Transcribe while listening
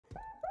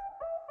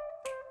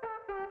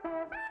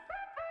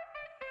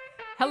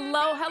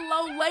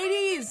Hello,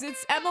 ladies.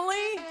 It's Emily.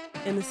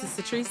 And this is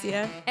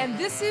Satricia. And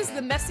this is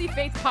the Messy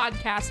Faith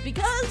Podcast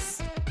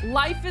because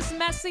life is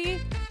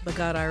messy. But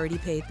God already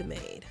paid the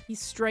maid. He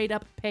straight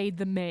up paid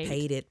the maid.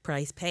 Paid it,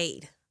 price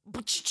paid.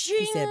 He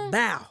He said,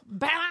 bow.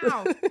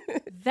 Bow.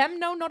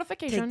 Them no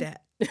notification. Take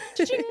that.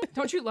 Cha-ching.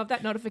 Don't you love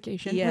that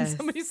notification when Yes.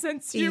 somebody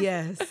sends you?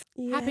 Yes.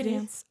 Happy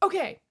dance.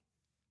 Okay.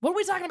 What are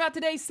we talking about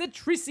today,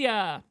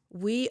 Satricia?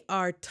 We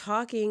are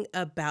talking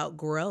about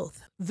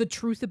growth. The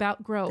truth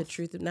about growth. The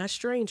truth of not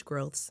strange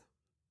growths,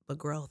 but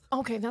growth.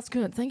 Okay, that's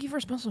good. Thank you for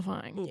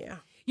specifying. Yeah.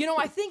 You know,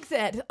 I think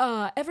that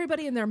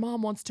everybody and their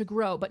mom wants to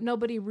grow, but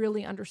nobody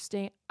really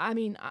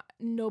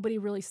nobody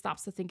really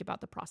stops to think about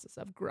the process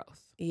of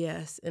growth.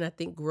 Yes. And I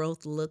think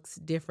growth looks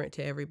different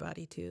to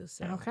everybody too.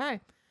 So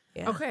Okay.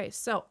 yeah. Okay,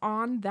 so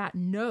on that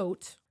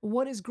note,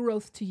 what is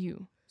growth to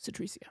you,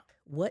 Satricia?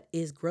 What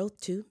is growth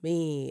to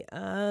me?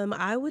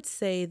 I would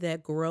say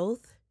that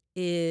growth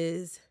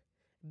is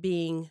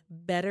being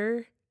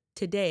better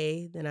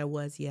today than I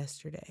was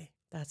yesterday.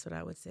 That's what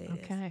I would say. It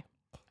is.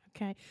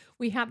 Okay.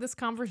 We had this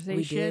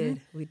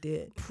conversation We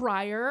did.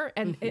 prior,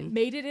 and it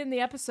made it in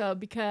the episode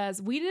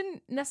because we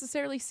didn't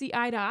necessarily see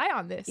eye to eye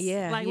on this.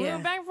 Yeah, we yeah.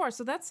 went back and forth.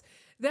 So that's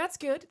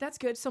good. That's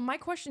good. So my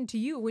question to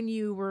you when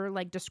you were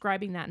like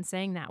describing that and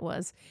saying that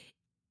was,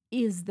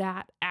 is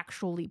that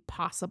actually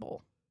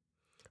possible?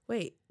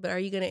 Wait, but are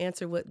you going to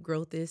answer what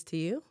growth is to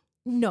you?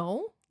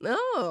 No.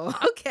 Oh,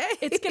 okay.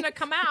 It's going to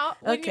come out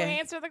when you Okay.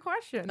 answer the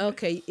question.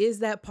 Okay, is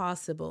that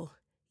possible?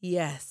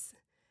 Yes.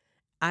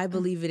 I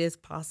believe it is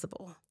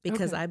possible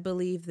because Okay. I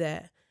believe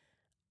that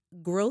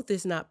growth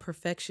is not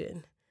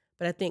perfection,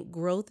 but I think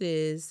growth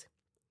is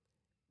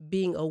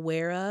being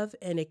aware of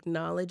and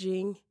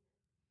acknowledging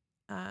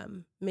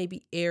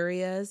maybe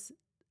areas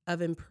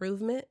of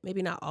improvement,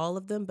 maybe not all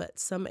of them, but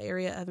some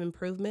area of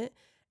improvement,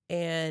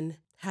 and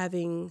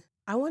having,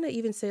 I want to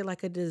even say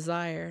like a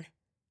desire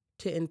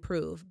to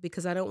improve,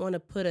 because I don't want to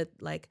put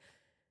it like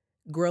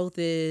growth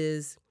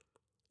is,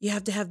 you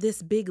have to have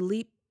this big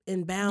leap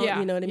and bound, Yeah.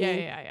 you know what I mean?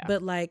 Yeah.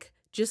 But like,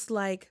 just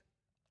like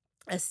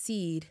a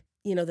seed,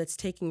 that's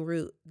taking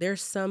root,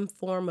 there's some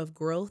form of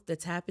growth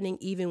that's happening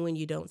even when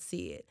you don't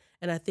see it.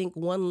 And I think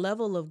one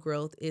level of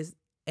growth is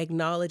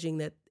acknowledging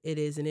that it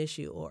is an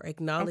issue or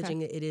acknowledging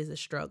that it is a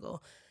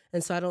struggle.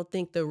 And so I don't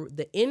think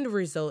the end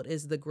result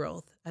is the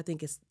growth. I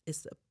think it's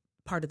a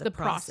part of the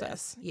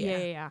process.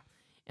 Yeah.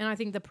 And I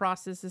think the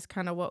process is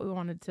kind of what we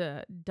wanted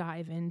to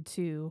dive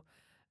into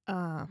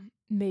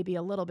maybe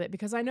a little bit,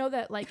 because I know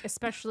that like,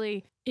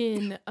 especially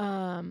in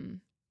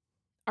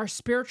our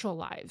spiritual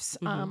lives,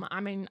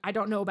 I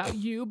don't know about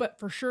you, but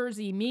for sure,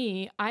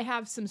 me, I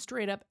have some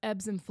straight up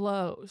ebbs and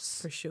flows.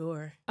 For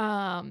sure.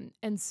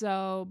 And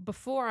so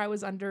before I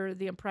was under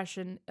the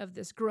impression of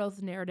this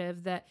growth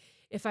narrative that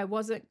if I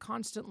wasn't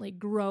constantly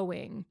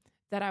growing,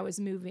 that I was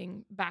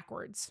moving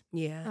backwards.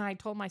 Yeah. And I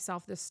told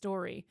myself this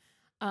story.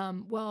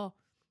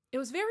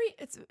 It's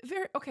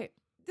very, okay.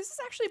 This is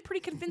actually a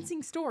pretty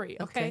convincing story.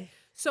 Okay.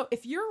 So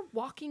if you're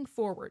walking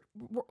forward,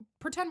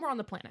 pretend we're on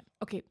the planet.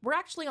 Okay. We're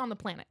actually on the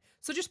planet.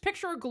 So just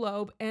picture a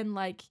globe and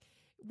like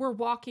we're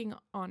walking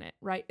on it,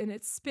 right? And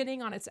it's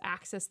spinning on its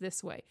axis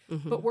this way,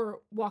 but we're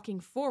walking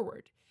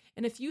forward.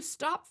 And if you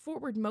stop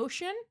forward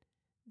motion,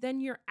 then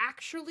you're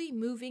actually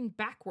moving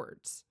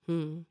backwards.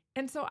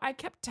 And so I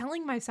kept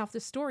telling myself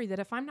this story that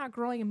if I'm not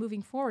growing and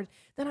moving forward,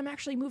 then I'm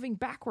actually moving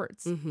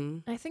backwards.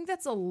 And I think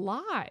that's a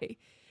lie.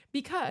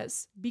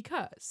 Because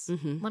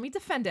let me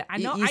defend it.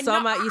 You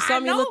saw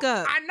me look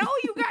up. I know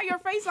you got your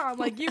face on,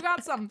 like you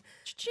got some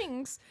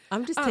chings.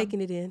 I'm just taking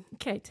it in.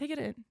 Okay, take it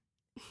in.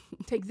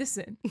 Take this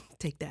in.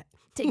 Take that.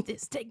 Take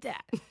this, take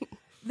that.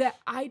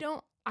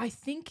 I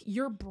think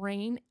your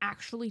brain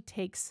actually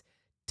takes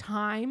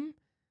time,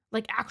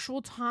 like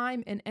actual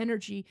time and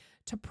energy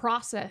to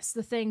process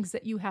the things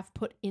that you have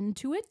put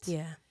into it.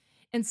 Yeah.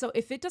 And so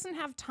if it doesn't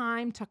have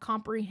time to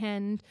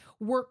comprehend,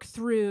 work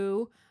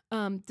through,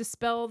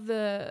 dispel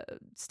the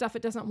stuff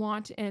it doesn't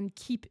want and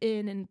keep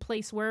in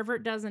place wherever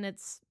it does in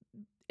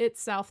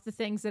itself the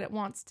things that it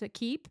wants to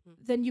keep,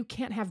 then you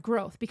can't have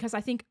growth, because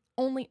I think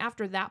only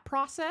after that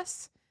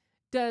process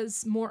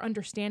does more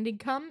understanding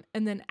come,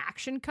 and then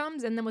action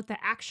comes, and then with the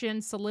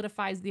action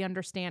solidifies the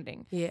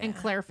understanding and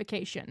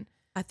clarification.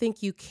 I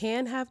think you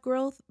can have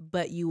growth,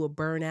 but you will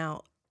burn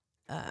out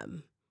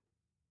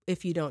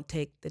if you don't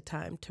take the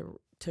time to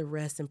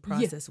rest and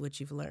process what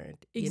you've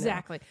learned.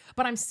 Exactly.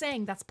 But I'm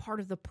saying that's part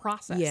of the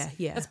process.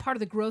 Yeah. That's part of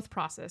the growth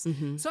process.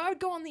 So I would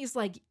go on these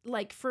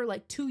like for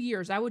like 2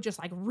 years, I would just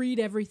like read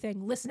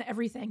everything, listen to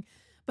everything.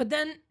 But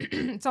then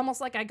it's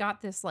almost like I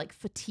got this like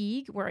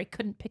fatigue where I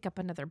couldn't pick up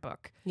another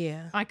book.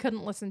 Yeah. I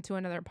couldn't listen to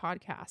another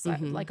podcast.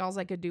 All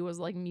I could do was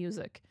like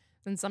music,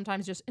 and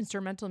sometimes just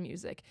instrumental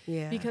music.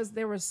 Yeah. Because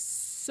there was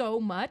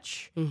so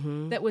much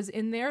that was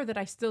in there that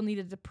I still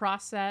needed to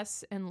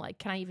process, and like,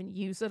 can I even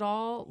use it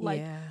all?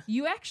 Like,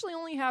 you actually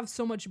only have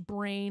so much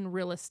brain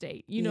real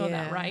estate. You know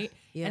that, right?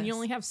 Yes. And you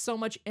only have so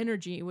much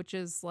energy, which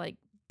is like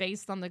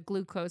based on the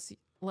glucose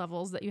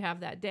levels that you have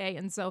that day.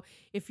 And so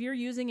if you're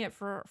using it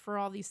for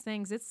all these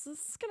things, it's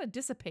going to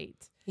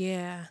dissipate.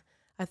 Yeah.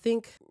 I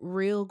think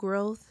real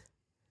growth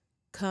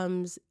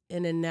comes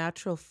in a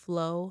natural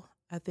flow.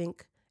 I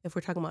think if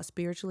we're talking about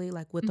spiritually,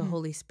 like with the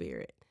Holy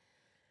Spirit.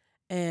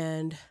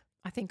 And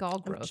I think all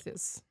growth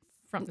is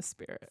from the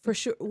Spirit. for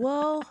sure.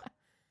 Well,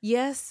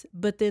 yes,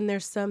 but then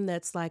there's some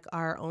that's like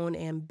our own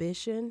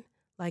ambition,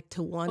 like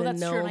to want to Well,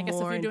 that's know true. more And I guess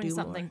if you're and doing do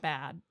something more.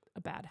 bad,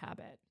 a bad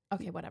habit.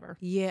 Okay, whatever.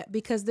 Yeah,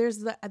 because there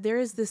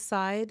is this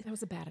side. That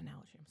was a bad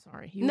analogy. I'm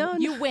sorry. No,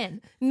 You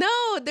win.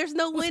 No, there's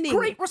no With winning.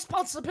 great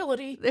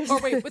responsibility. Or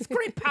wait, with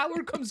great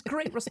power comes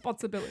great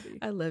responsibility.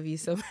 I love you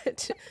so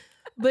much.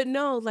 But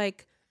no,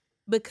 like,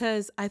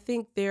 because I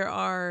think there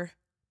are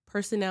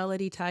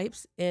personality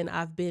types, and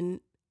I've been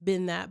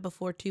that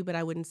before too, but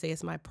I wouldn't say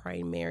it's my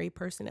primary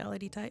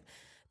personality type,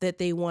 that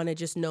they want to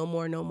just know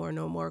more,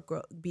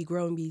 be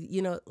grown,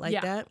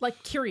 like that.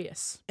 Like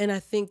curious. And I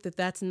think that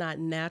that's not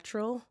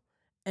natural.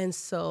 And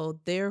so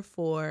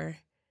therefore,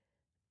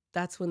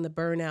 that's when the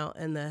burnout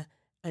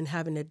and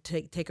having to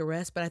take a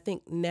rest. But I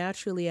think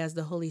naturally, as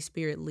the Holy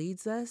Spirit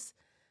leads us,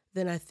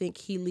 then I think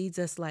he leads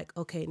us like,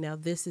 okay, now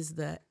this is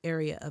the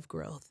area of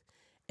growth.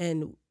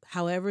 And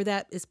however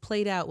that is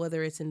played out,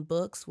 whether it's in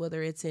books,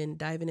 whether it's in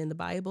diving in the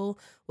Bible,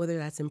 whether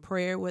that's in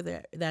prayer,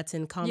 whether that's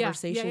in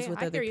conversations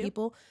with other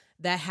people,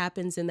 that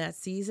happens in that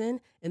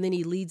season. And then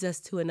he leads us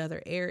to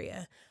another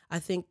area. I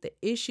think the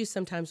issue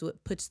sometimes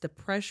what puts the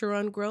pressure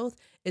on growth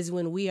is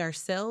when we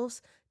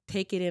ourselves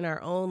take it in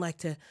our own,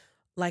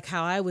 like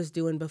how I was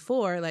doing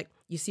before, like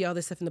you see all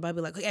this stuff in the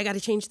Bible, like, okay, I got to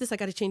change this. I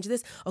got to change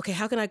this. Okay,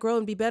 how can I grow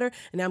and be better?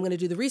 And now I'm going to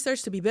do the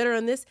research to be better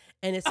on this.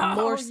 And it's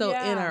more so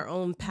in our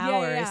own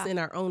power. It's in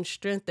our own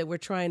strength that we're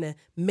trying to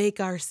make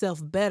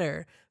ourselves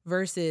better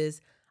versus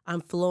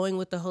I'm flowing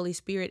with the Holy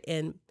Spirit.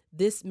 And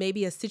this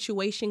maybe a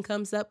situation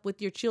comes up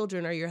with your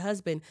children or your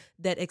husband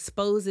that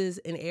exposes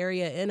an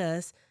area in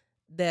us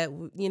that,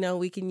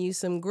 we can use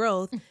some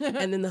growth.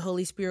 And then the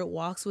Holy Spirit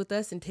walks with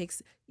us and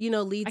takes,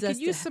 leads us. I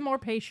could use some more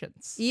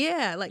patience.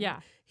 Yeah.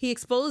 He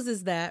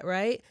exposes that,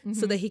 right?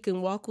 So that he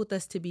can walk with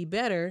us to be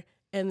better.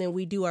 And then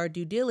we do our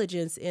due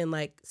diligence in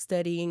like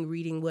studying,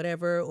 reading,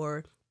 whatever,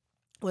 or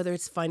whether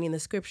it's finding the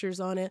scriptures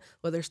on it,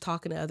 whether it's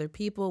talking to other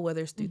people,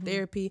 whether it's through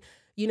therapy.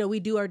 We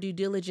do our due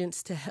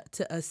diligence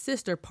to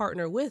assist or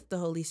partner with the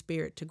Holy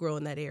Spirit to grow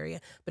in that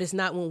area. But it's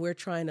not when we're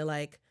trying to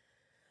like,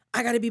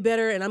 I got to be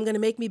better and I'm going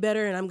to make me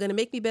better and I'm going to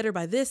make me better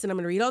by this and I'm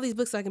going to read all these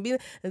books so I can be.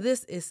 And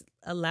this is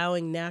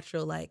allowing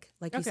natural, like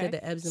you said,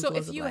 the ebbs and flows of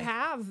life. So if you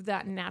have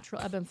that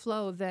natural ebb and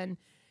flow, then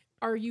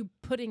are you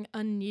putting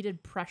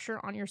unneeded pressure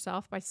on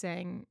yourself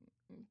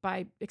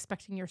by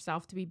expecting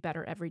yourself to be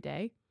better every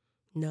day?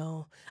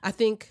 No, I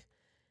think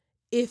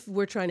if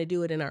we're trying to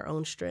do it in our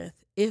own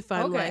strength, if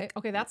I'm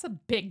okay, that's a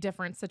big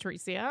difference,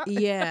 Patricia.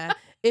 Yeah.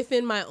 If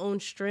in my own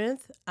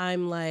strength,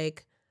 I'm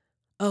like,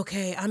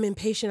 okay, I'm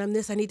impatient. I'm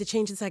this. I need to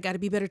change this. I got to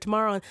be better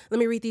tomorrow. And let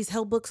me read these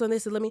help books on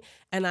this.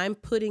 And I'm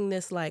putting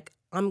this like,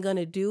 I'm going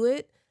to do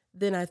it.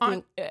 Then I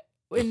think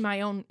in my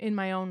own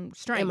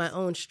strength. In my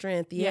own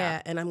strength.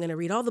 Yeah. And I'm going to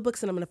read all the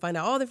books and I'm going to find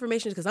out all the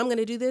information because I'm going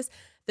to do this.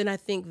 Then I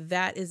think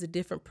that is a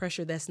different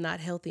pressure that's not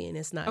healthy and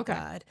it's not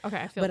God.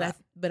 Okay. I feel that.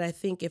 But I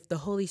think if the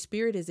Holy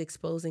Spirit is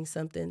exposing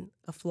something,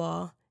 a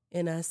flaw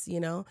in us,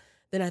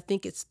 then I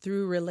think it's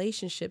through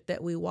relationship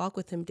that we walk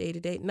with him day to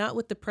day, not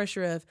with the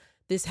pressure of,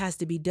 this has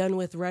to be done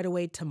with right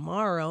away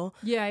tomorrow.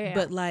 Yeah.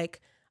 But like,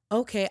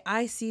 okay,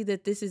 I see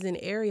that this is an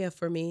area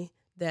for me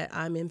that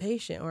I'm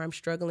impatient or I'm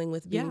struggling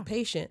with being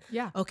patient.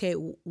 Yeah. Okay,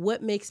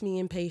 what makes me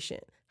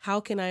impatient?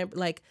 How can I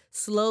like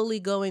slowly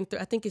going through?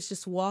 I think it's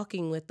just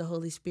walking with the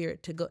Holy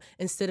Spirit to go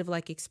instead of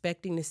like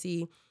expecting to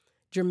see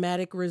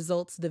dramatic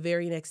results the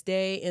very next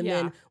day. And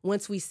then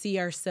once we see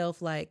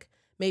ourselves like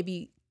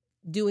maybe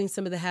doing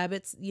some of the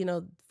habits,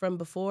 from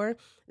before,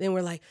 then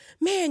we're like,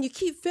 man, you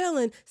keep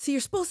failing. So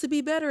you're supposed to be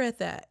better at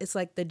that. It's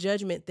like the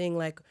judgment thing.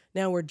 Like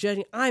now we're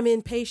judging. I'm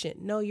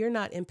impatient. No, you're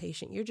not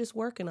impatient. You're just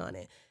working on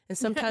it. And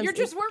sometimes you're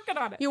just working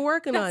on it. You're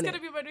working on it. That's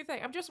going to be my new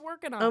thing. I'm just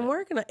working on it. I'm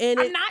working on it. And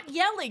I'm not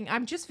yelling.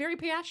 I'm just very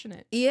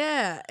passionate.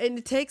 Yeah. And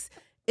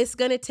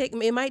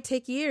it might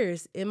take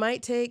years. It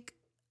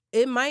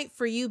might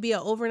for you be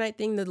an overnight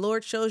thing the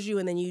Lord shows you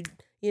and then you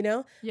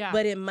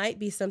but it might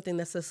be something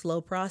that's a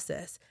slow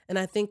process. And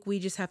I think we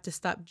just have to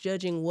stop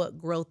judging what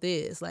growth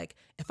is. Like,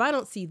 if I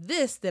don't see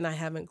this, then I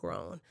haven't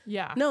grown.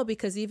 Yeah. No,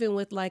 because even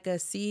with like a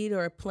seed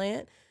or a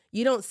plant,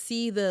 you don't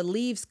see the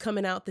leaves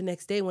coming out the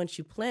next day once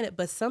you plant it,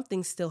 but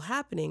something's still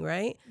happening,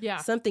 right? Yeah.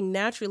 Something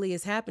naturally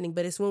is happening,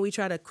 but it's when we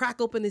try to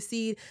crack open the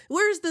seed,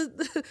 where's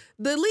the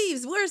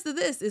leaves? Where's the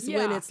this? It's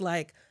when it's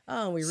like,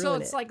 oh, we ruined it. So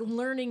it's like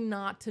learning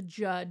not to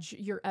judge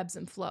your ebbs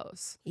and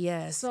flows.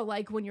 Yes. So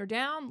like when you're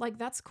down, like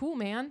that's cool,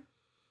 man.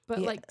 But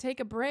like take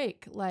a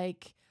break,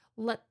 like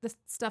let the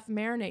stuff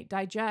marinate,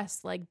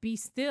 digest, like be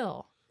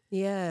still.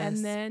 Yes.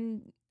 And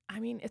then I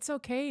mean, it's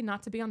okay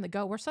not to be on the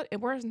go.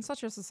 We're in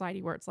such a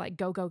society where it's like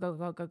go, go, go,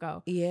 go, go,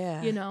 go.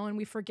 Yeah. And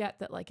we forget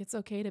that like it's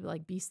okay to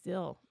like be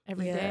still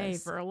every day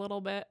for a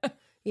little bit.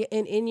 Yeah,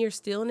 and in your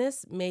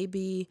stillness,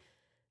 maybe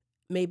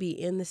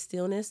in the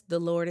stillness, the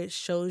Lord, it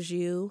shows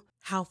you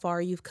how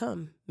far you've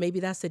come.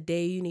 Maybe that's a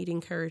day you need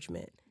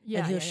encouragement. Yeah,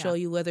 and he'll yeah, show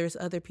yeah. you whether it's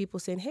other people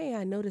saying, hey,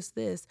 I noticed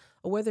this,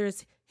 or whether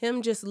it's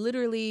him just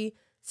literally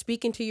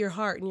speaking to your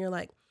heart and you're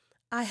like,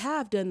 I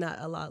have done that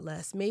a lot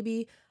less.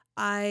 Maybe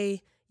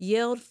I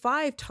yelled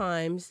 5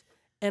 times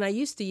and I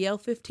used to yell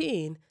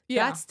 15.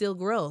 Yeah. That's still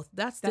growth.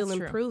 That's still That's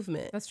true.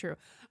 improvement. That's true.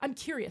 I'm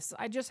curious.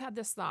 I just had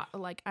this thought.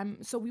 Like,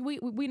 so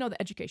we know the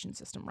education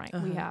system, right?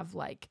 We have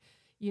like,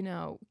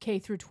 K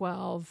through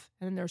 12,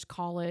 and then there's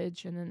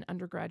college, and then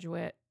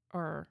undergraduate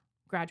or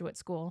graduate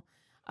school.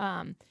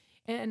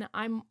 And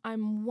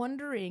I'm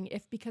wondering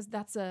if, because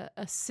that's a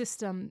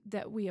system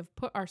that we have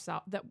put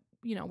ourselves, that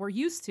we're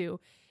used to,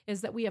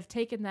 is that we have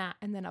taken that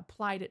and then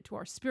applied it to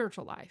our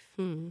spiritual life.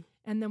 And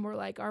then we're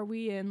like, are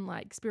we in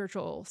like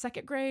spiritual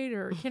second grade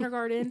or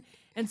kindergarten?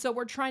 And so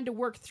we're trying to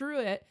work through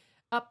it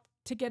up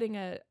to getting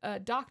a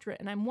doctorate.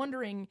 And I'm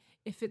wondering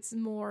if it's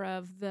more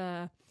of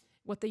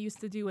what they used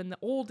to do in the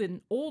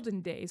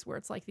olden days, where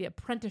it's like the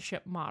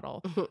apprenticeship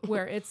model,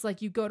 where it's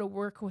like you go to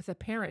work with a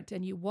parent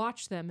and you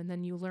watch them, and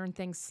then you learn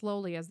things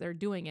slowly as they're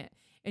doing it,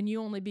 and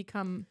you only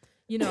become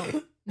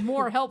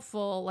more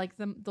helpful like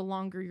the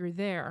longer you're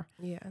there.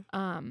 Yeah.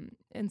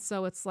 And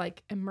so it's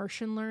like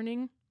immersion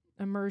learning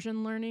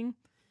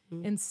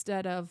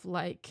instead of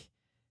like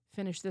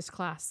finish this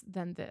class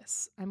then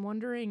this. I'm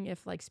wondering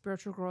if like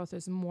spiritual growth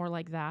is more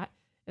like that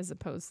as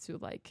opposed to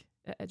like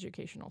an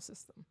educational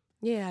system.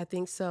 Yeah, I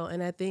think so.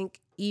 And I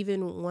think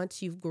even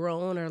once you've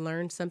grown or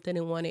learned something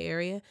in one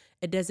area,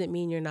 it doesn't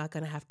mean you're not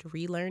going to have to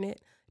relearn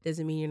it. It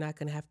doesn't mean you're not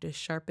going to have to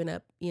sharpen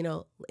up,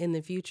 in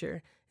the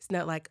future. It's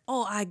not like,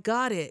 oh, I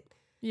got it.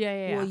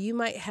 Yeah. Well, you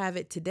might have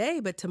it today,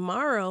 but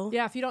tomorrow.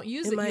 Yeah, if you don't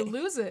use it, you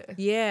lose it.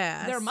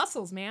 Yeah. They're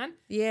muscles, man.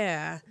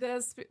 Yeah.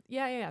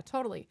 Yeah,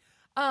 totally.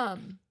 I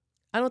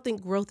don't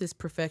think growth is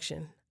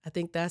perfection. I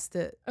think that's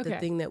the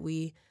thing that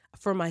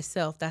for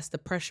myself, that's the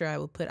pressure I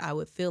would put. I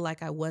would feel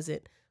like I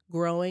wasn't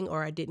growing,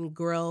 or I didn't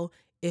grow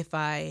if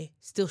I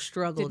still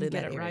struggled in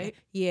that area. Right?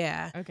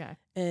 Yeah. Okay.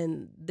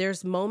 And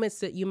there's moments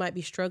that you might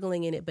be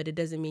struggling in it, but it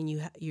doesn't mean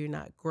you're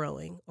not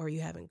growing or you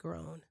haven't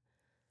grown.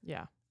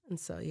 Yeah. And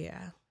so,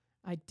 yeah.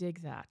 I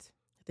dig that.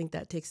 I think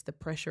that takes the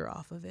pressure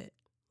off of it.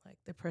 Like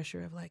the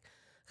pressure of like,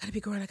 I gotta be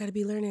growing, I gotta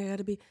be learning, I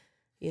gotta be,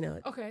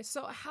 Okay,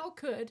 so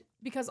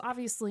because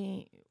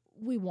obviously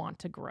we want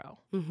to grow.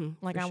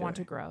 Like I want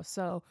to grow.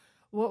 So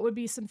what would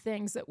be some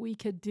things that we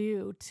could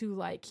do to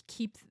like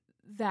keep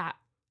that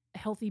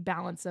healthy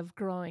balance of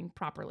growing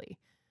properly?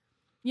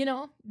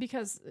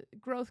 Because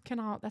growth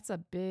that's a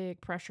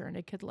big pressure, and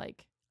it could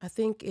like, I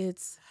think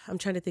I'm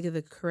trying to think of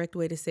the correct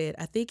way to say it.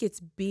 I think it's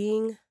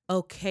being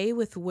okay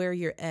with where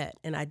you're at.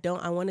 And I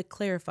want to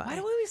clarify. Why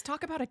do we always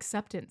talk about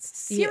acceptance?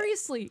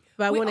 Seriously. Yeah,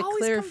 but I want to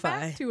clarify. Come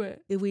back to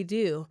it. We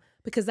do,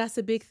 because that's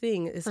a big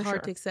thing. It's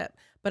hard to accept.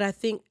 But I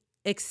think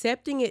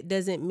accepting it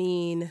doesn't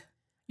mean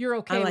you're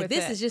okay with it. I'm like,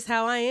 this is just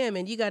how I am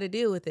and you got to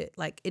deal with it.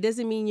 Like, it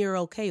doesn't mean you're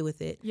okay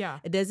with it. Yeah.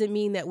 It doesn't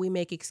mean that we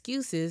make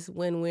excuses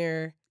when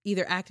we're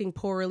either acting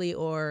poorly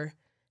or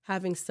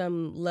having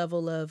some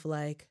level of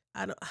like,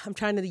 I'm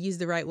trying to use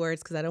the right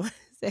words because I don't want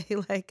to say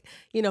like,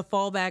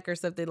 fallback or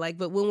something like,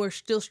 but when we're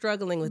still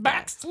struggling with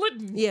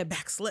backslidden. Yeah,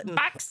 backslidden.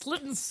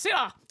 Backslidden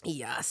sinner.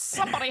 Yes.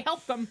 Somebody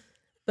help them.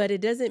 But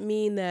it doesn't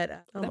mean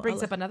that. That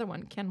brings up another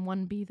one. Can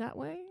one be that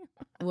way?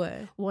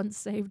 What? Once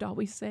saved,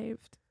 always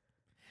saved.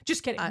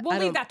 Just kidding. We'll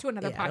leave that to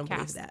another podcast. I don't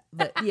believe that.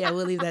 But yeah,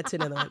 we'll leave that to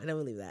another one. I don't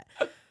believe that.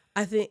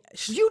 I think.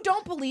 You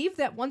don't believe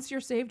that once you're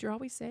saved, you're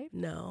always saved?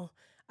 No.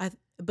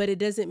 But it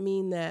doesn't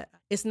mean that.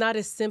 It's not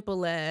as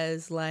simple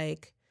as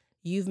like,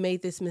 you've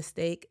made this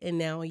mistake and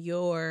now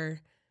you're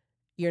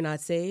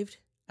not saved.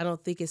 I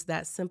don't think it's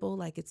that simple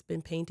like it's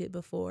been painted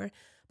before.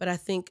 But I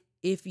think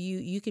if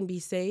you can be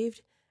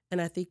saved,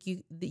 and I think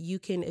you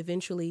can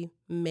eventually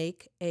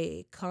make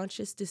a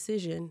conscious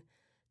decision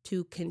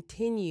to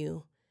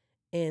continue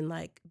in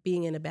like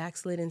being in a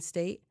backslidden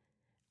state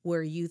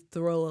where you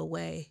throw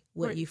away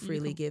what you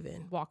freely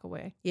given. Walk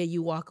away. Yeah,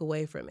 you walk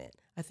away from it.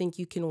 I think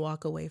you can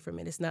walk away from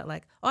it. It's not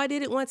like, oh, I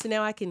did it once and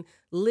now I can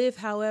live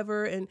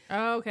however and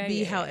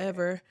be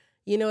however.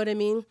 You know what I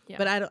mean? Yeah.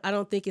 But I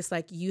don't think it's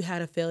like you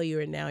had a failure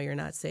and now you're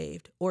not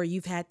saved, or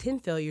you've had 10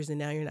 failures and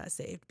now you're not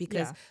saved,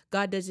 because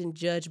God doesn't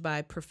judge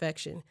by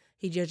perfection.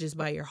 He judges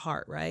by your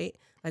heart, right?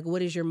 Like,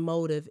 what is your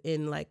motive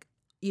in like,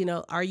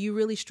 are you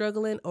really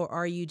struggling, or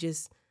are you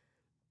just,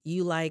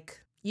 you like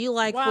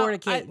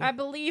fornicating? I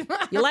believe.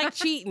 You like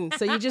cheating,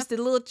 so you're just a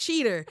little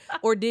cheater.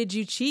 Or did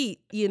you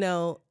cheat,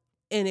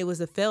 and it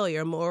was a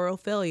failure, a moral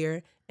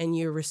failure, and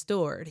you're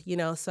restored,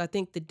 So I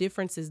think the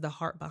difference is the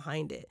heart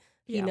behind it.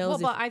 He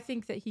knows. But I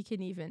think that he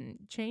can even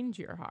change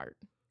your heart.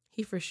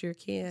 He for sure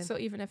can. So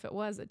even if it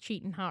was a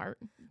cheating heart,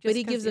 but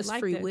he gives us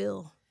free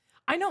will.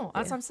 I know.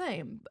 That's what I'm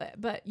saying.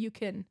 But you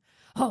can.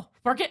 Oh,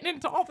 we're getting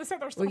into all this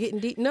other stuff. We're getting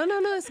deep. No.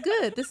 It's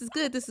good. This is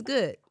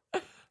good.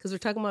 Because we're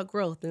talking about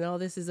growth, and all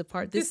this is a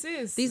part. These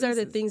are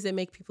the things that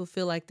make people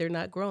feel like they're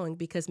not growing,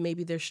 because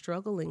maybe they're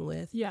struggling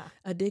with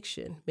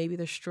addiction. Maybe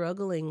they're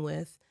struggling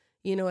with,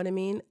 you know what I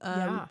mean?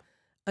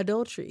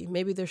 Adultery.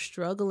 Maybe they're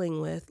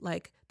struggling with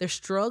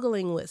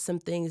some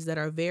things that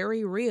are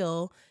very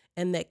real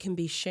and that can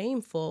be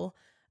shameful,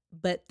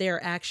 but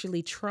they're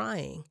actually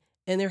trying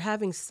and they're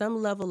having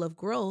some level of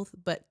growth.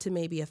 But to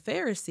maybe a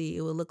Pharisee,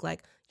 it would look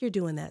like you're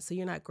doing that, so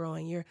you're not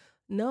growing.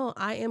 No,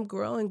 I am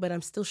growing, but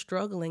I'm still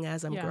struggling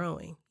as I'm Yeah.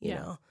 growing, you Yeah.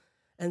 know?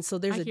 And so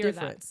there's I a hear that.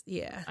 difference.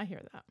 Yeah. I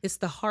hear that. It's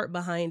the heart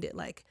behind it.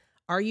 Like,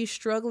 are you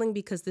struggling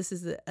because this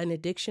is an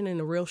addiction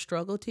and a real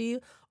struggle to you?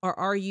 Or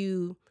are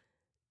you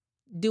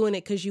doing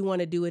it because you want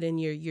to do it and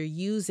you're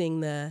using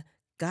the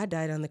God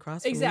died on the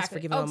cross for me, he's Exactly.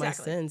 forgiven all my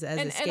Exactly. sins as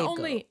a And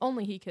scapegoat?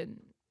 only he can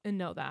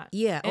know that.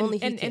 Yeah, And, only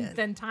he and, can. and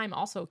then time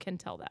also can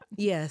tell that.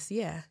 Yes,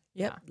 yeah.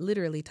 Yeah. Yep,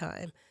 literally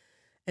time.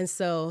 And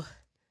so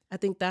I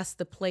think that's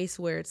the place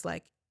where it's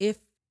like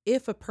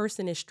if a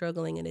person is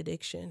struggling in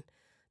addiction,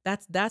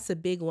 that's a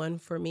big one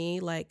for me.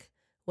 Like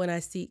when I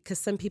see, because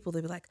some people,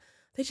 they'll be like,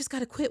 they just got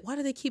to quit. Why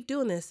do they keep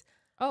doing this?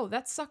 Oh,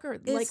 that sucker.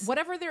 Like It's-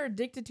 whatever they're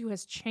addicted to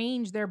has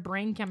changed their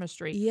brain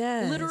chemistry.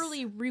 Yes.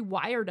 Literally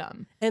rewired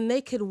them. And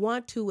they could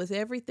want to, with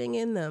everything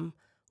in them,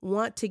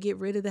 want to get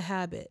rid of the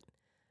habit,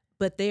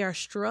 but they are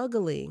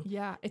struggling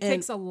Yeah. It And-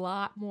 takes a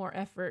lot more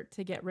effort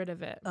to get rid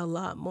of it. a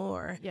lot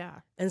more.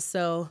 Yeah. And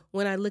so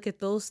when I look at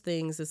those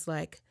things, it's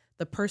like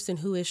the person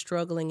who is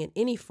struggling in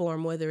any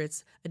form, whether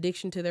it's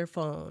addiction to their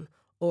phone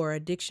or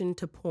addiction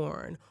to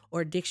porn or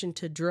addiction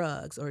to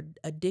drugs or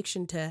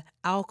addiction to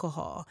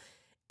alcohol,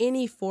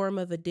 any form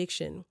of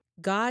addiction,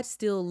 God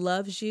still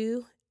loves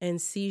you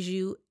and sees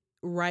you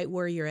right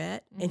where you're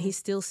at. And he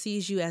still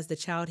sees you as the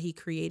child he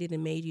created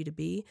and made you to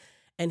be.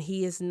 And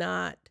he is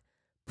not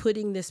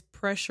putting this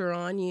pressure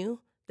on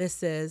you that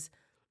says,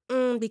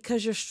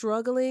 because you're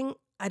struggling,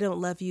 I don't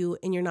love you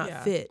and you're not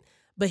Yeah. fit.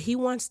 But he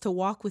wants to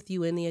walk with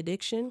you in the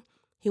addiction.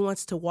 He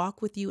wants to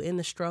walk with you in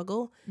the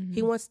struggle.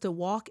 He wants to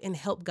walk and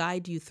help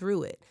guide you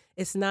through it.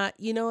 It's not,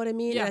 you know what I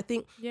mean? Yeah. And I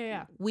think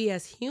Yeah. we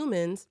as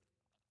humans,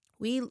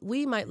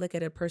 we might look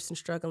at a person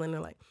struggling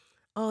and like,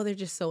 oh, they're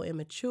just so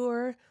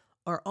immature,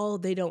 or oh,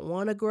 they don't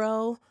want to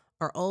grow,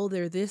 or oh,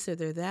 they're this or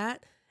they're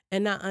that,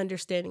 and not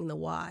understanding the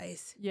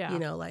whys, Yeah, you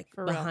know, like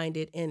for real. behind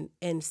it,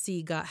 and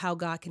see God, how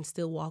God can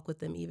still walk with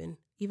them even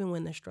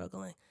when they're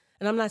struggling.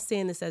 And I'm not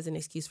saying this as an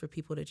excuse for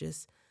people to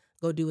just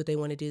go do what they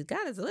want to do.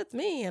 God has left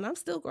me and I'm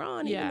still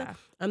growing. even Yeah. though-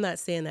 I'm not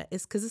saying that.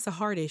 It's because it's a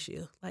heart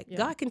issue. Like Yeah.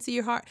 God can see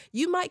your heart.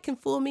 You might can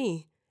fool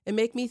me and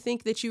make me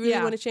think that you really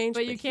Yeah, want to change,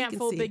 But you he can't can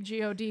fool see. Big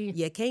G-O-D.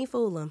 You can't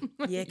fool him.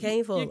 You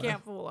can't fool You him.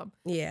 can't fool them.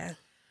 Yeah.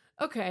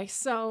 Okay,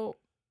 so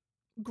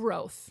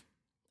growth.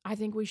 I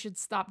think we should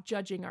stop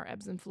judging our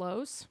ebbs and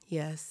flows.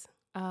 Yes.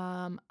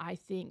 I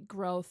think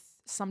growth,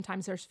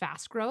 sometimes there's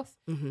fast growth,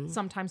 Mm-hmm.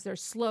 sometimes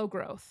there's slow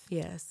growth.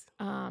 Yes.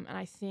 And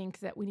I think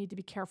that we need to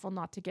be careful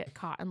not to get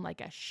caught in like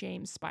a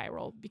shame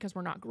spiral because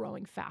we're not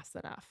growing fast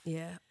enough.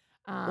 Yeah.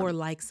 Um, Or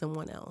like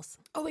someone else.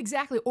 Oh,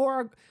 exactly.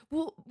 Or,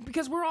 well,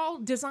 because we're all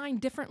designed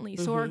differently.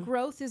 So our Mhm.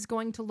 growth is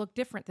going to look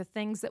different. The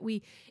things that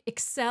we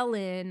excel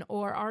in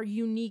or our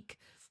unique,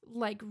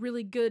 like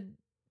really good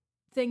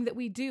thing that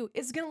we do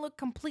is going to look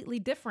completely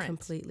different.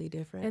 Completely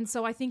different. And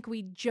so I think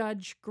we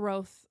judge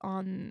growth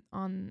on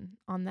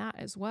that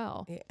as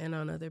well. Yeah, and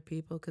on other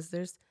people, because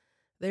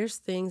there's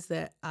things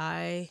that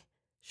I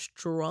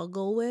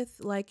struggle with,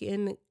 like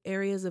in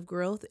areas of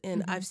growth,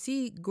 and Mhm. I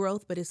see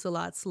growth, but it's a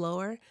lot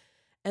slower.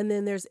 And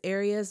then there's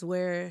areas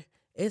where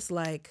it's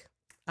like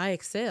I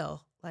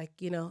excel, like,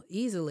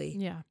 easily,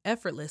 Yeah.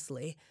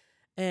 effortlessly.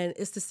 And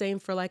it's the same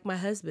for like my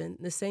husband,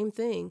 the same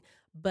thing,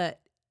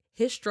 but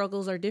his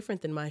struggles are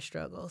different than my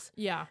struggles.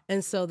 Yeah.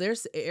 And so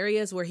there's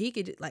areas where he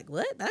could like,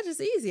 what? That's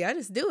just easy. I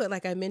just do it.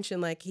 Like I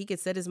mentioned, like he could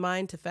set his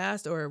mind to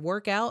fast or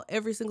work out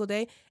every single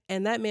day,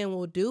 and that man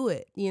will do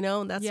it,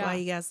 and that's Yeah. why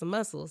he has some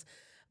muscles.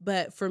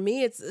 But for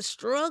me, it's a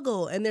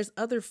struggle. And there's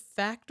other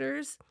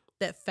factors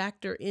that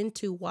factor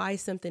into why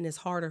something is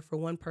harder for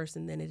one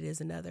person than it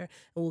is another.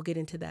 And we'll get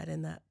into that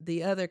in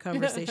the other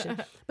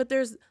conversation. But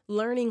there's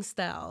learning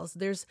styles,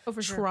 there's Oh,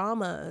 for sure.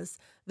 traumas,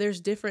 there's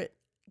different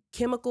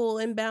chemical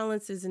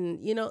imbalances and,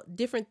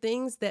 different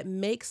things that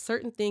make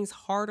certain things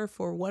harder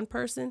for one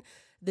person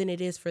than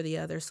it is for the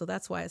other. So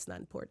that's why it's not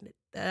important.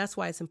 That's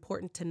why it's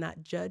important to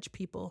not judge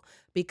people,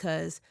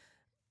 because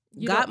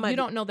You God don't, might you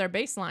don't know their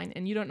baseline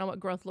and you don't know what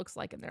growth looks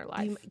like in their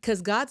life.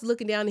 because God's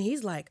looking down and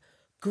he's like,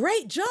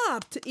 great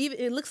job.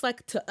 It looks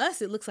like to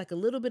us, it looks like a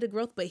little bit of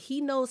growth, but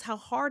he knows how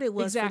hard it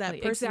was for that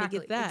person to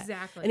get that.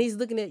 Exactly. And he's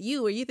looking at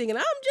you, or you thinking,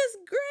 I'm just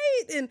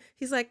great. And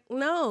he's like,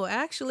 no,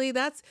 actually,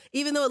 that's,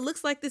 even though it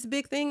looks like this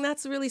big thing,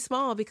 that's really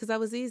small because that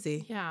was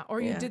easy. Yeah.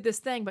 Or you Yeah. did this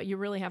thing, but you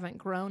really haven't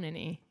grown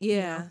any.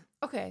 Yeah.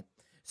 Okay.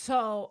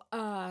 So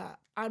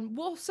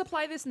we'll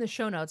supply this in the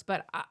show notes,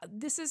 but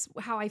this is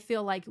how I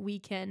feel like we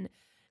can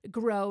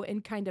grow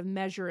and kind of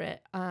measure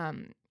it.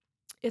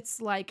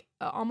 It's like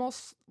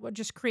almost what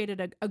just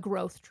created a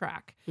growth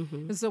track.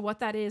 Mhm. So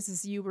what that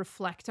is you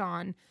reflect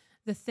on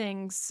the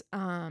things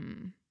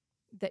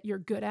that you're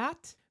good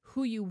at,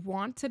 who you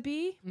want to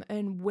be,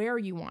 and where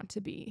you want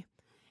to be.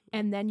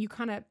 And then you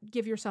kind of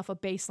give yourself a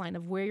baseline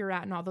of where you're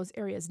at in all those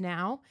areas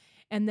now.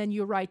 And then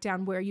you write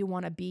down where you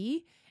want to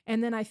be.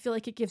 And then I feel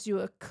like it gives you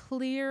a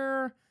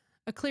clear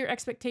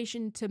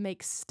expectation to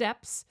make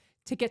steps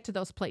to get to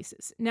those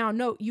places. Now,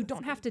 no, you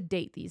don't have to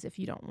date these if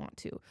you don't want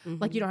to.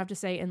 Like, you don't have to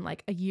say in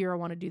like a year I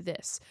want to do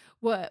this.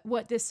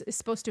 What this is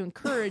supposed to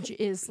encourage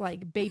is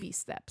like baby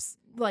steps,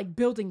 like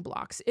building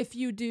blocks. If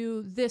you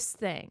do this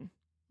thing,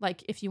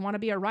 like if you want to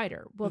be a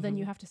writer, well then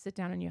you have to sit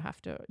down and you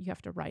have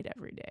to write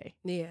every day.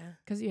 Yeah.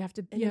 Because you have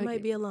to. And it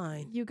might be a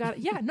line. You got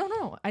yeah.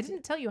 No. I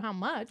didn't tell you how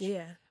much.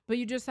 Yeah. But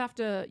you just have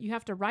to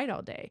write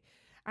all day.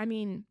 I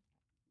mean,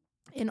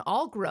 in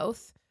all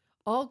growth,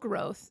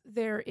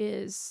 there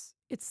is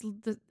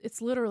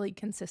it's literally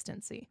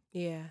consistency.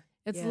 Yeah.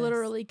 It's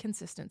literally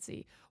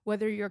consistency.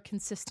 Whether you're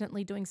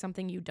consistently doing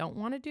something you don't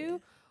want to do,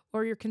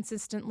 or you're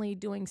consistently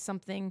doing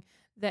something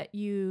that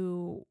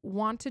you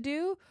want to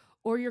do,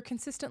 or you're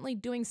consistently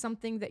doing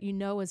something that you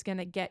know is going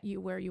to get you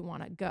where you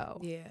want to go.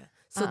 Yeah.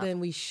 So then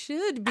we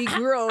should be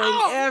growing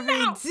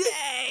every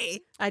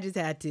day. I just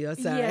had to. I'm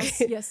sorry.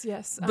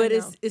 Yes. But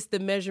it's the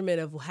measurement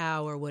of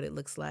how or what it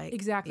looks like.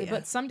 Exactly. Yeah.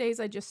 But some days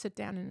I just sit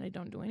down and I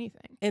don't do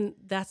anything. And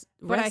that's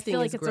but I feel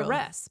like it's growth. a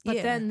rest.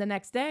 But then the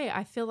next day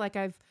I feel like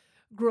I've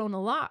grown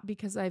a lot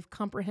because I've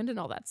comprehended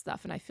all that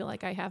stuff, and I feel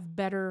like I have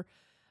better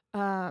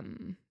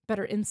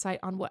insight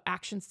on what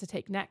actions to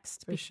take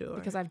next. For sure.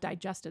 Because I've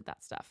digested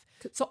that stuff.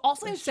 So all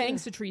I'm saying,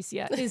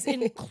 Satricia, is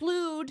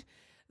include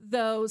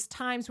those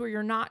times where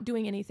you're not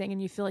doing anything and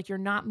you feel like you're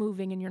not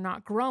moving and you're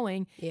not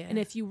growing. Yeah. And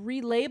if you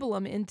relabel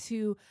them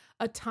into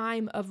a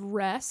time of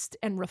rest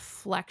and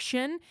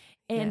reflection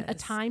and a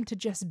time to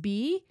just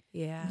be,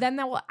 then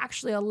that will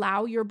actually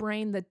allow your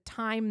brain the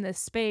time, the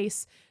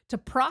space to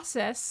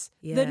process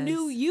the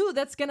new you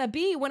that's going to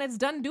be when it's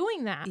done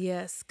doing that.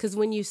 Yes. Because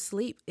when you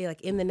sleep,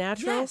 like in the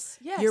natural,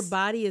 your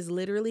body is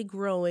literally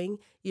growing.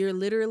 You're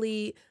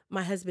literally,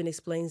 my husband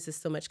explains this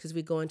so much because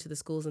we go into the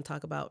schools and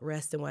talk about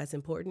rest and why it's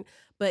important.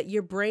 But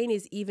your brain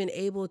is even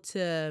able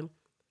to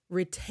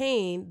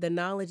retain the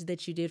knowledge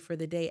that you did for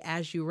the day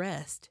as you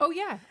rest. Oh,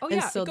 yeah.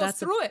 So it goes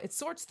through it. It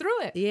sorts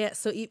through it. Yeah.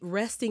 So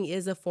resting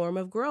is a form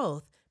of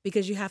growth.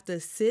 Because you have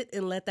to sit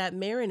and let that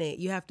marinate.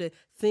 You have to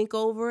think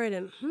over it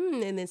and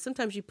then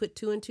sometimes you put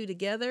 2 and 2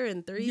 together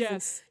and 3.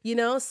 Yes.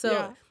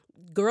 So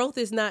growth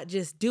is not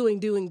just doing.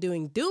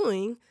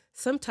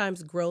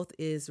 Sometimes growth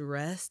is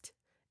rest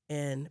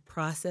and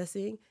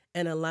processing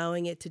and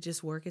allowing it to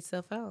just work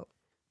itself out.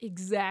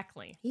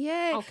 Exactly.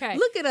 Yay. Okay.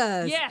 Look at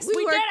us. Yes,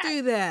 we worked did it.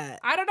 through that.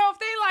 I don't know if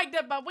they liked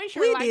it, but we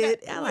liked did.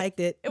 it. I liked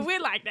it. We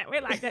liked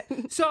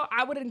it. So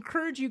I would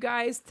encourage you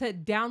guys to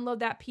download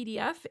that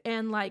PDF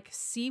and like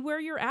see where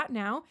you're at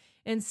now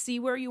and see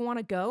where you want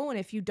to go. And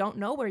if you don't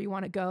know where you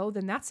want to go,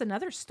 then that's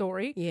another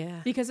story. Yeah.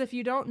 Because if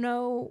you don't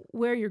know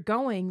where you're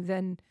going,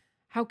 then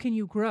how can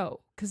you grow?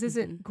 Because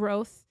isn't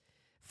growth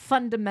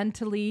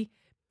fundamentally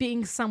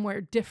being somewhere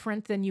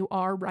different than you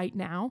are right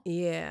now?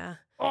 Yeah.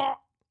 Oh,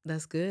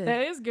 that's good.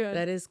 That is good.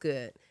 That is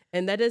good.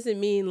 And that doesn't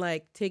mean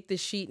like take the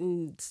sheet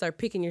and start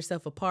picking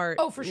yourself apart.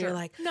 Oh, for sure. You're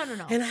like, no.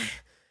 And I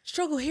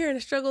struggle here and I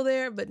struggle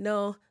there, but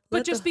no.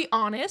 But just be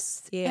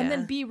honest and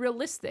then be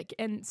realistic.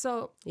 And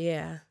so,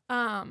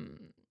 I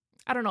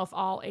don't know if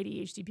all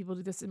ADHD people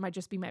do this. It might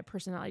just be my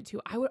personality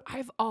too.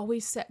 I've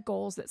always set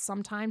goals that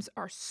sometimes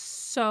are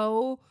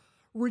so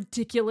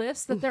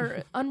ridiculous that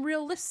they're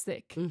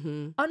unrealistic.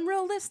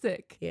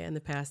 Unrealistic. Yeah, in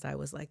the past I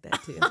was like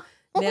that too.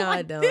 Now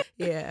I don't.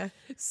 Yeah.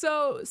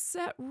 So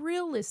set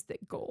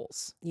realistic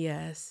goals.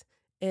 Yes.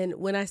 And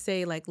when I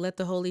say like, let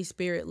the Holy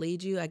Spirit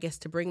lead you, I guess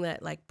to bring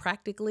that like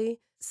practically,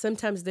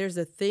 sometimes there's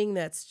a thing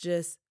that's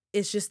just,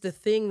 it's just the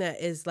thing that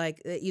is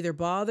like, it either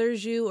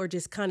bothers you or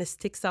just kind of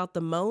sticks out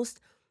the most.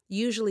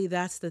 Usually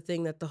that's the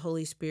thing that the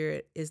Holy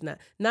Spirit is not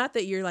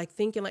that you're like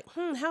thinking like,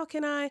 how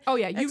can I? Oh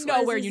yeah. You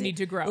know where you need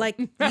to grow. Like,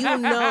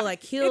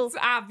 like it's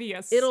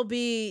obvious. It'll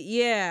be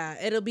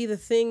the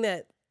thing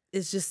that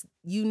is just,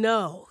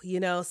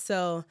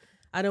 so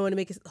I don't want to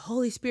make it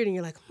Holy Spirit. And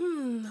you're like,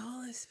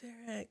 Holy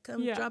Spirit,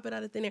 come drop it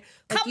out of thin air.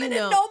 Like, come in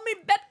and know me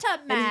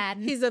better,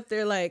 man. He's up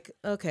there like,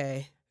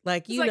 okay.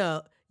 Like,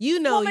 woman,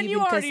 you've been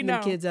cussing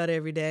them kids out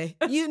every day.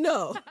 You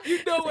know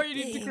where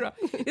you need to grow.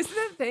 Isn't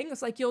that the thing?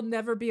 It's like you'll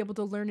never be able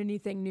to learn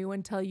anything new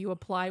until you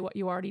apply what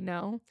you already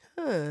know.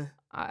 Huh.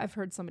 I've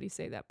heard somebody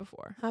say that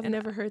before. I've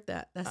never heard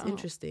that. That's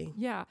interesting.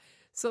 Yeah.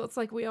 So it's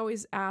like we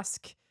always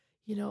ask,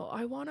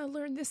 I want to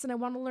learn this and I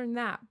want to learn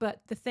that.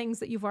 But the things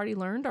that you've already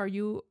learned, are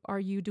you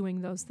doing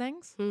those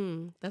things?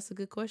 That's a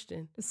good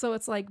question. So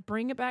it's like,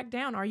 bring it back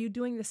down. Are you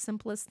doing the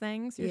simplest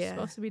things you're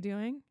supposed to be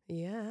doing?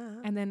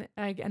 Yeah. And then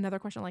another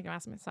question I like to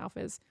ask myself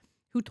is,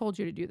 who told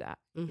you to do that?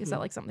 Is that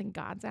like something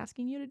God's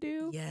asking you to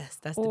do? Yes,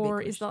 that's the big Or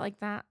question. is that like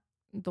that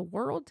the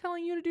world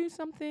telling you to do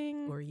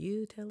something? Or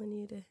you telling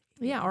you to?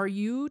 Yeah. Are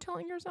you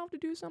telling yourself to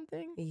do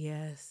something?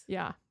 Yes.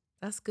 Yeah.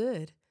 That's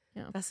good.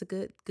 Yeah. That's a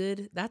good,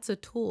 that's a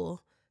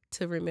tool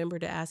to remember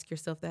to ask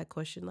yourself that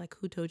question, like,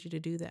 who told you to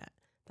do that?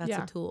 That's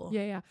a tool.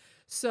 Yeah.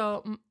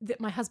 So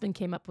my husband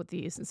came up with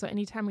these. And so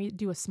anytime we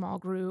do a small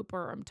group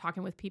or I'm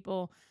talking with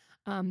people,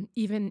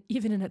 even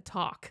in a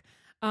talk,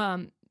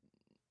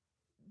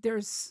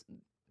 there's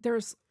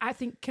I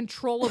think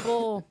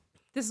controllable,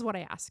 this is what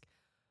I ask.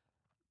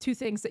 2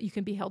 things that you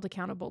can be held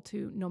accountable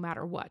to no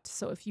matter what.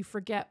 So if you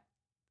forget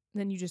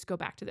then you just go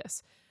back to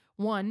this.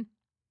 1,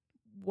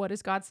 what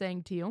is God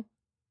saying to you?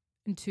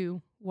 And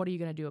 2, what are you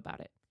going to do about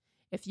it?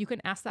 If you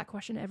can ask that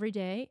question every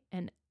day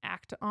and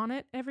act on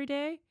it every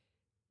day,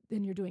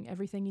 then you're doing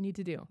everything you need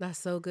to do. That's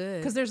so good.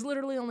 Because there's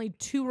literally only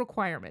 2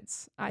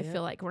 requirements, I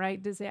feel like,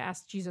 right? Does they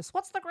ask Jesus,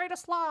 what's the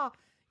greatest law?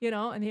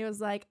 And he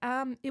was like,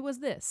 it was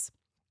this.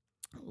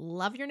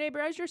 Love your neighbor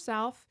as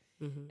yourself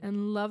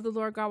and love the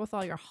Lord God with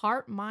all your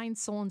heart, mind,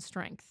 soul, and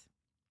strength.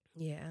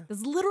 Yeah.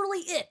 That's literally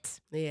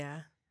it. Yeah.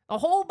 The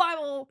whole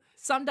Bible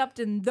summed up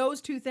in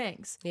those 2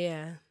 things.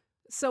 Yeah.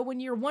 So when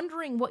you're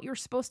wondering what you're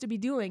supposed to be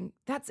doing,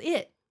 that's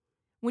it.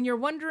 When you're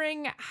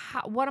wondering,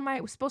 what am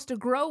I supposed to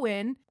grow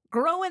in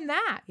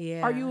that.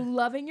 Yeah. Are you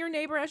loving your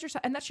neighbor as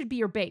yourself? And that should be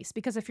your base,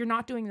 because if you're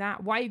not doing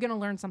that, why are you going to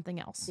learn something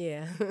else?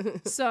 Yeah.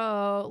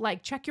 So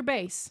like, check your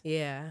base.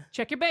 Yeah.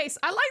 Check your base.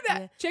 I like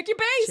that. Yeah. Check your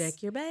base.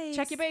 Check your base.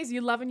 Check your base. You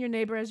loving your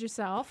neighbor as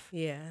yourself?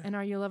 Yeah. And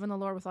are you loving the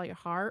Lord with all your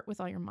heart,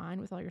 with all your mind,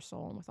 with all your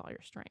soul, and with all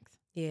your strength?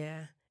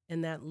 Yeah.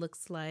 And that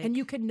looks like... And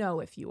you can know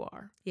if you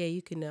are. Yeah,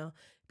 you can know.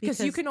 Because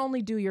you can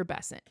only do your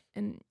best.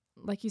 And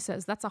like he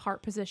says, that's a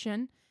heart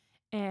position.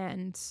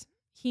 And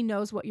he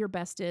knows what your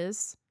best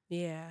is.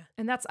 Yeah.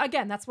 And that's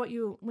what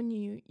when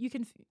you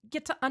can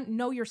get to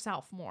know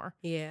yourself more.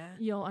 Yeah.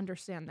 You'll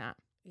understand that.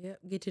 Yep.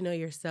 Get to know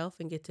yourself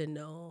and get to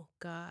know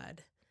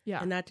God. Yeah.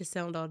 And not to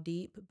sound all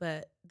deep,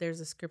 but there's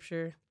a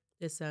scripture.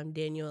 It's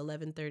Daniel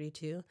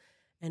 11:32.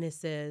 And it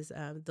says,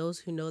 those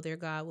who know their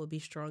God will be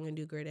strong and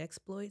do great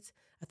exploits.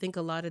 I think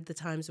a lot of the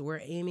times we're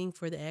aiming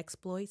for the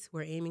exploits.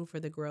 We're aiming for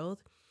the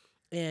growth.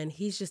 And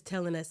he's just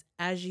telling us,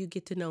 as you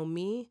get to know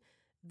me,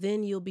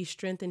 then you'll be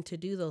strengthened to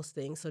do those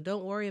things. So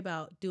don't worry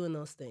about doing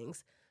those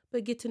things,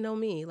 but get to know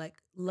me. Like,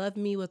 love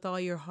me with all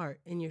your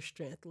heart and your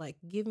strength. Like,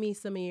 give me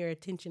some of your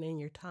attention and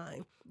your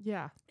time.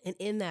 Yeah. And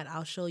in that,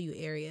 I'll show you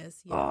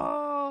areas, and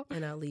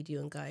I'll lead you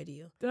and guide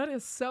you. That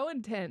is so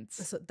intense.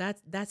 So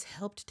that's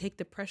helped take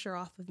the pressure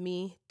off of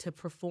me to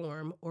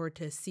perform or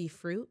to see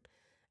fruit.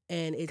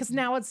 And it's, because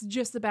now it's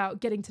just about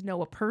getting to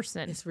know a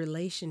person. It's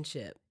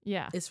relationship.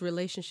 Yeah. It's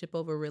relationship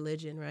over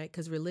religion, right?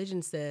 Because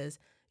religion says,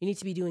 you need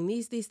to be doing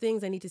these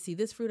things. I need to see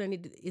this fruit.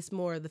 It's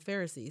more of the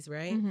Pharisees,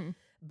 right? Mm-hmm.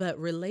 But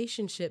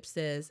relationship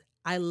says,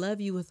 I love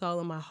you with all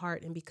of my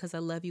heart. And because I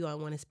love you, I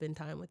want to spend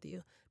time with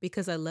you.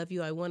 Because I love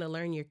you, I want to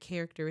learn your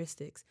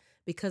characteristics.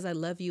 Because I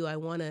love you, I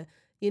want to,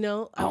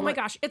 my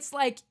gosh. It's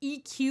like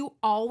EQ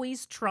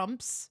always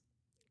trumps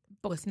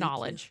book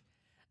knowledge.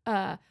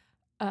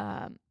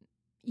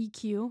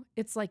 EQ,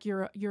 it's like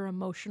your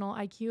emotional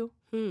IQ.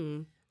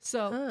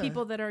 So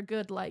people that are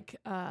good, like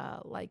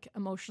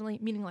emotionally,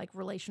 meaning like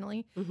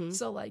relationally. Mm-hmm.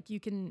 So like you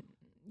can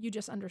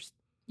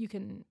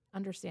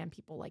understand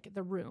people, like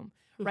the room,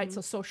 right? Mm-hmm.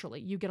 So socially,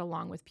 you get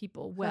along with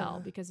people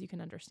well because you can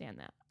understand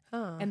that.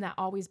 And that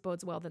always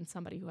bodes well than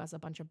somebody who has a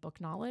bunch of book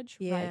knowledge,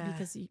 right?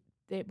 Because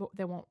they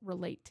won't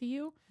relate to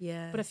you.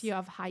 Yeah. But if you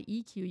have high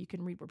EQ, you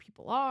can read where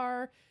people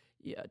are.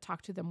 You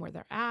talk to them where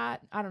they're at.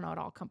 I don't know. It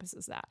all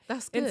encompasses that.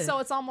 That's good. And so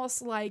it's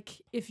almost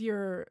like it's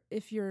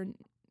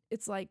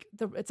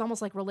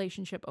almost like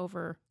relationship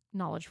over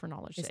knowledge for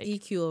knowledge sake.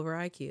 It's EQ over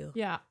IQ.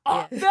 Yeah.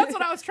 Oh, that's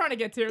what I was trying to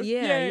get to.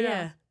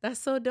 Yeah. That's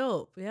so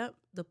dope. Yep.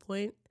 The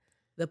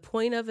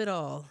point of it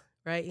all,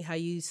 right? How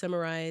you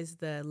summarize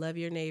the love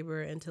your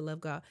neighbor and to love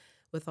God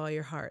with all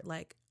your heart.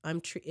 Like,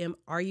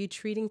 are you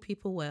treating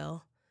people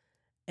well?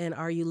 And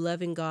are you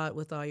loving God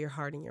with all your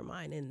heart and your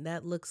mind? And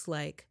that looks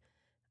like,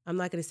 I'm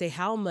not going to say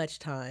how much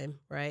time,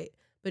 right?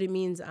 But it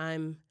means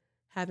I'm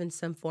having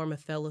some form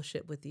of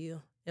fellowship with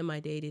you in my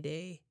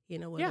day-to-day,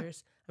 whether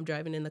it's I'm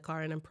driving in the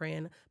car and I'm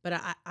praying, but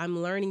I'm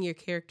learning your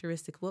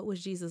characteristics. What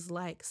was Jesus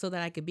like, so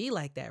that I could be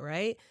like that,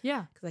 right?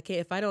 Yeah. Because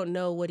if I don't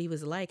know what he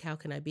was like, how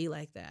can I be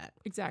like that?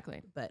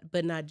 Exactly.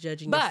 But not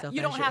judging yourself. But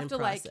you don't have to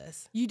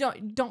process. You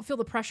don't feel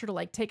the pressure to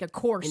like take a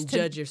course and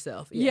judge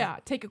yourself. Yeah.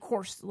 Take a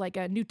course, like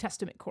a New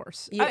Testament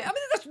course. Yeah. I mean,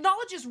 this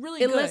knowledge is really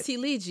good. Unless he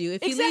leads you.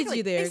 If he leads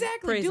you there,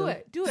 praise do him.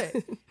 Do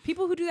it.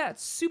 People who do that,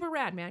 super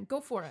rad, man. Go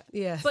for it.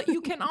 Yeah. But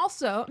you can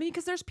also,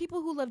 because there's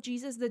people who love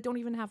Jesus that don't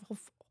even have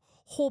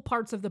whole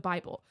parts of the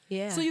Bible.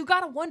 Yeah. So you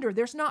got to wonder,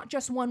 there's not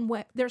just one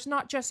way. There's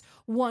not just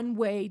one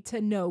way to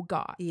know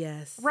God.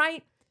 Yes.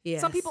 Right? Yes.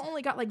 Some people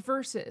only got like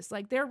verses.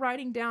 Like they're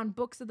writing down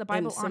books of the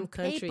Bible in some on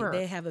country, paper.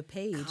 They have a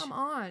page. Come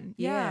on.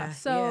 Yeah.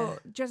 So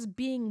just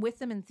being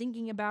with him and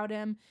thinking about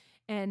him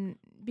and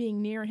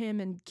being near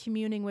him and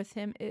communing with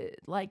him,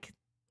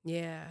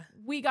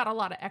 we got a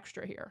lot of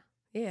extra here.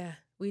 Yeah,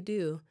 we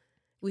do.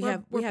 We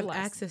have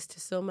access to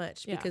so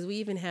much because we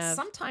even have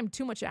sometimes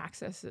too much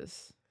access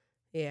is.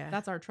 Yeah.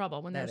 That's our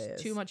trouble when there's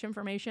too much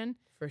information.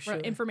 For sure.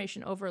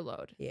 Information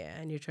overload. Yeah.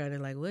 And you're trying to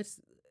like,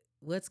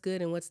 what's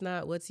good and what's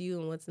not, what's you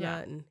and what's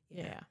not. And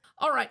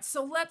All right.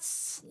 So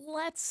let's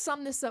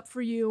sum this up for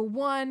you.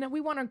 One,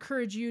 we want to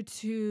encourage you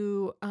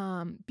to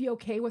be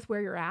okay with where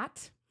you're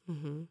at.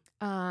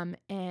 Mm-hmm.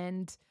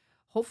 And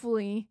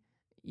hopefully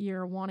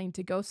you're wanting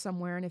to go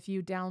somewhere. And if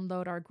you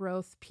download our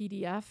growth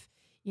PDF,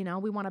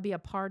 we want to be a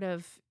part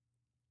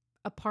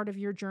of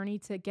your journey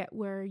to get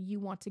where you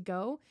want to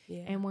go.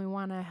 Yeah. And we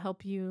want to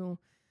help you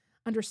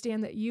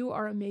understand that you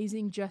are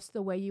amazing just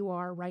the way you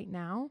are right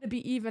now. To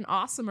be even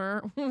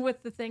awesomer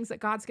with the things that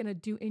God's going to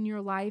do in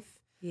your life,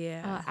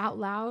 out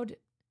loud,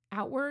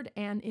 outward,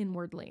 and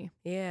inwardly.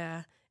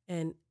 Yeah.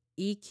 And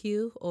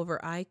EQ over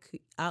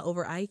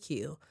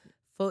IQ.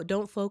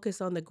 Don't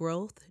focus on the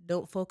growth.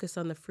 Don't focus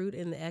on the fruit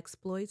and the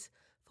exploits.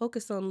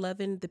 Focus on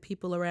loving the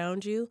people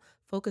around you.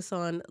 Focus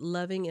on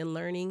loving and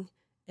learning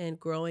and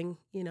growing,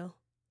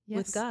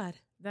 with God.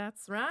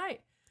 That's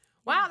right.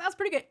 Wow, that's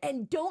pretty good.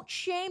 And don't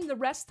shame the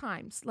rest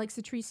times, like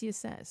Satricia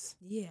says.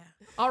 Yeah.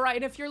 All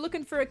right, if you're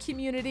looking for a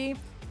community,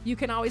 you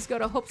can always go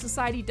to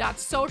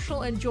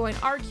hopesociety.social and join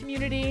our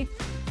community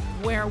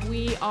where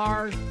we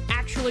are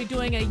actually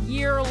doing a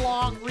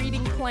year-long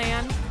reading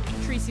plan.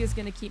 Tracy is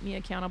going to keep me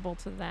accountable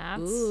to that.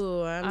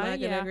 Ooh, I'm not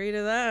going to agree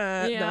to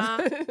that. Yeah.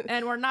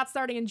 And we're not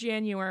starting in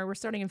January. We're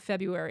starting in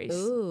February.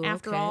 Ooh,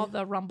 after all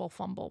the rumble,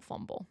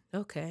 fumble.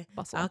 Okay.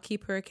 Bustle. I'll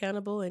keep her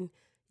accountable, and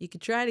you can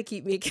try to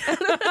keep me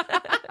accountable.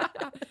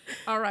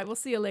 All right. We'll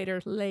see you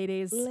later,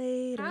 ladies.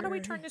 Later. How do we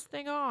turn this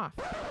thing off?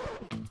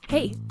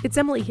 Hey, it's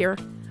Emily here.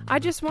 I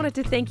just wanted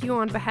to thank you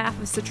on behalf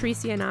of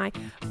Satricia and I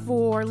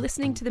for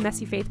listening to the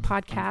Messy Faith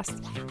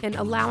podcast and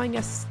allowing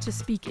us to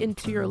speak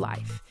into your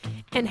life.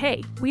 And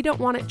hey, we don't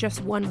want it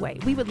just one way.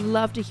 We would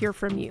love to hear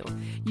from you.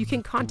 You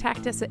can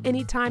contact us at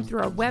any time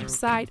through our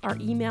website, our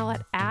email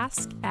at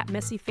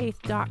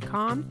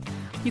ask@messyfaith.com.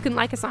 You can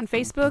like us on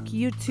Facebook,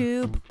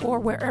 YouTube, or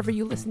wherever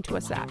you listen to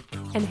us at.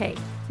 And hey,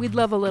 we'd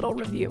love a little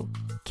review.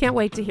 Can't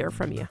wait to hear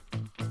from you.